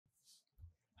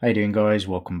How you doing, guys?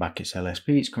 Welcome back. It's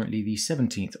LSP. It's currently the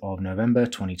 17th of November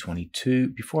 2022.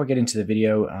 Before I get into the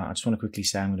video, I just want to quickly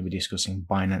say I'm going to be discussing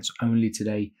Binance only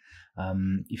today.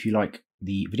 If you like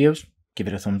the videos, give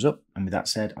it a thumbs up. And with that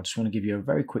said, I just want to give you a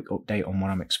very quick update on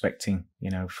what I'm expecting,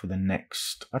 for the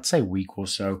next, I'd say, week or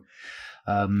so.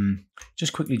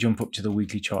 Just quickly jump up to the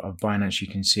weekly chart of Binance. You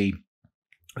can see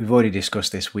we've already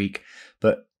discussed this week,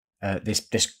 but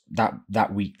that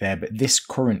week there, but this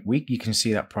current week, you can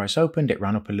see that price opened, it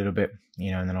ran up a little bit,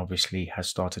 and then obviously has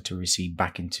started to recede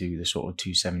back into the sort of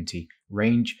 270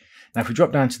 range. Now, if we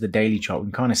drop down to the daily chart, we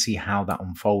can kind of see how that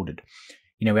unfolded.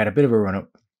 We had a bit of a run up,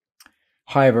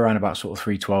 high of around about sort of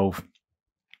 312.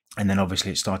 And then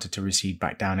obviously it started to recede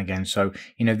back down again. So,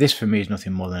 this for me is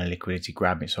nothing more than a liquidity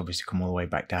grab. It's obviously come all the way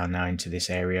back down now into this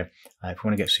area. If we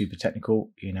want to get super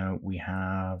technical, we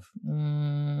have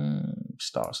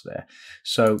stars there.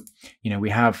 So, we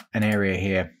have an area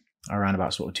here around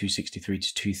about sort of 263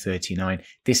 to 239.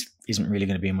 This isn't really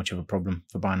going to be much of a problem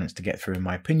for Binance to get through, in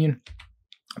my opinion.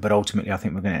 But ultimately, I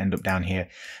think we're going to end up down here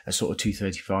at sort of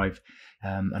 235.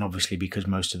 And obviously, because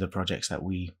most of the projects that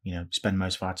we spend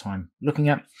most of our time looking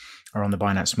at are on the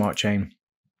Binance Smart Chain,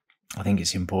 I think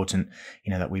it's important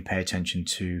that we pay attention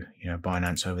to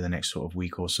Binance over the next sort of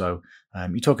week or so.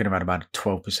 You're talking about a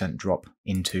 12% drop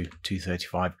into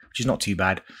 235, which is not too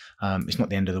bad. It's not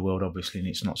the end of the world, obviously, and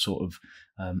it's not sort of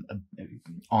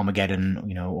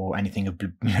Armageddon, or anything of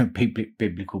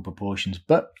biblical proportions,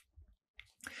 but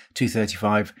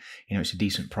 235, it's a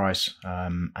decent price,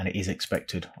 and it is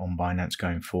expected on Binance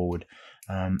going forward.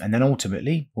 And then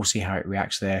ultimately, we'll see how it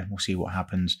reacts there. We'll see what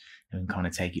happens and kind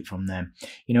of take it from there.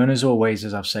 And as always,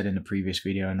 as I've said in the previous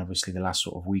video, and obviously the last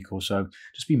sort of week or so,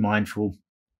 just be mindful.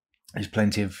 There's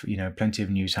plenty of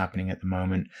news happening at the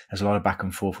moment. There's a lot of back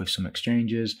and forth with some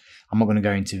exchanges. I'm not going to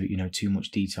go into too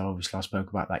much detail. Obviously, I spoke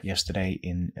about that yesterday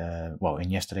in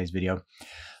yesterday's video.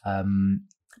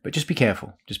 But just be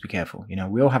careful. Just be careful.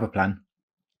 We all have a plan.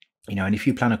 And if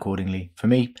you plan accordingly, for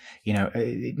me,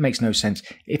 it makes no sense.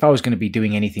 If I was going to be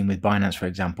doing anything with Binance, for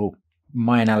example,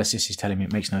 my analysis is telling me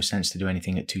it makes no sense to do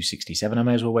anything at 267. I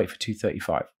may as well wait for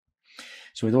 235.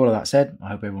 So with all of that said, I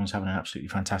hope everyone's having an absolutely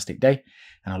fantastic day,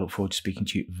 and I look forward to speaking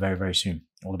to you very, very soon.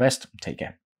 All the best. Take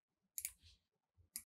care.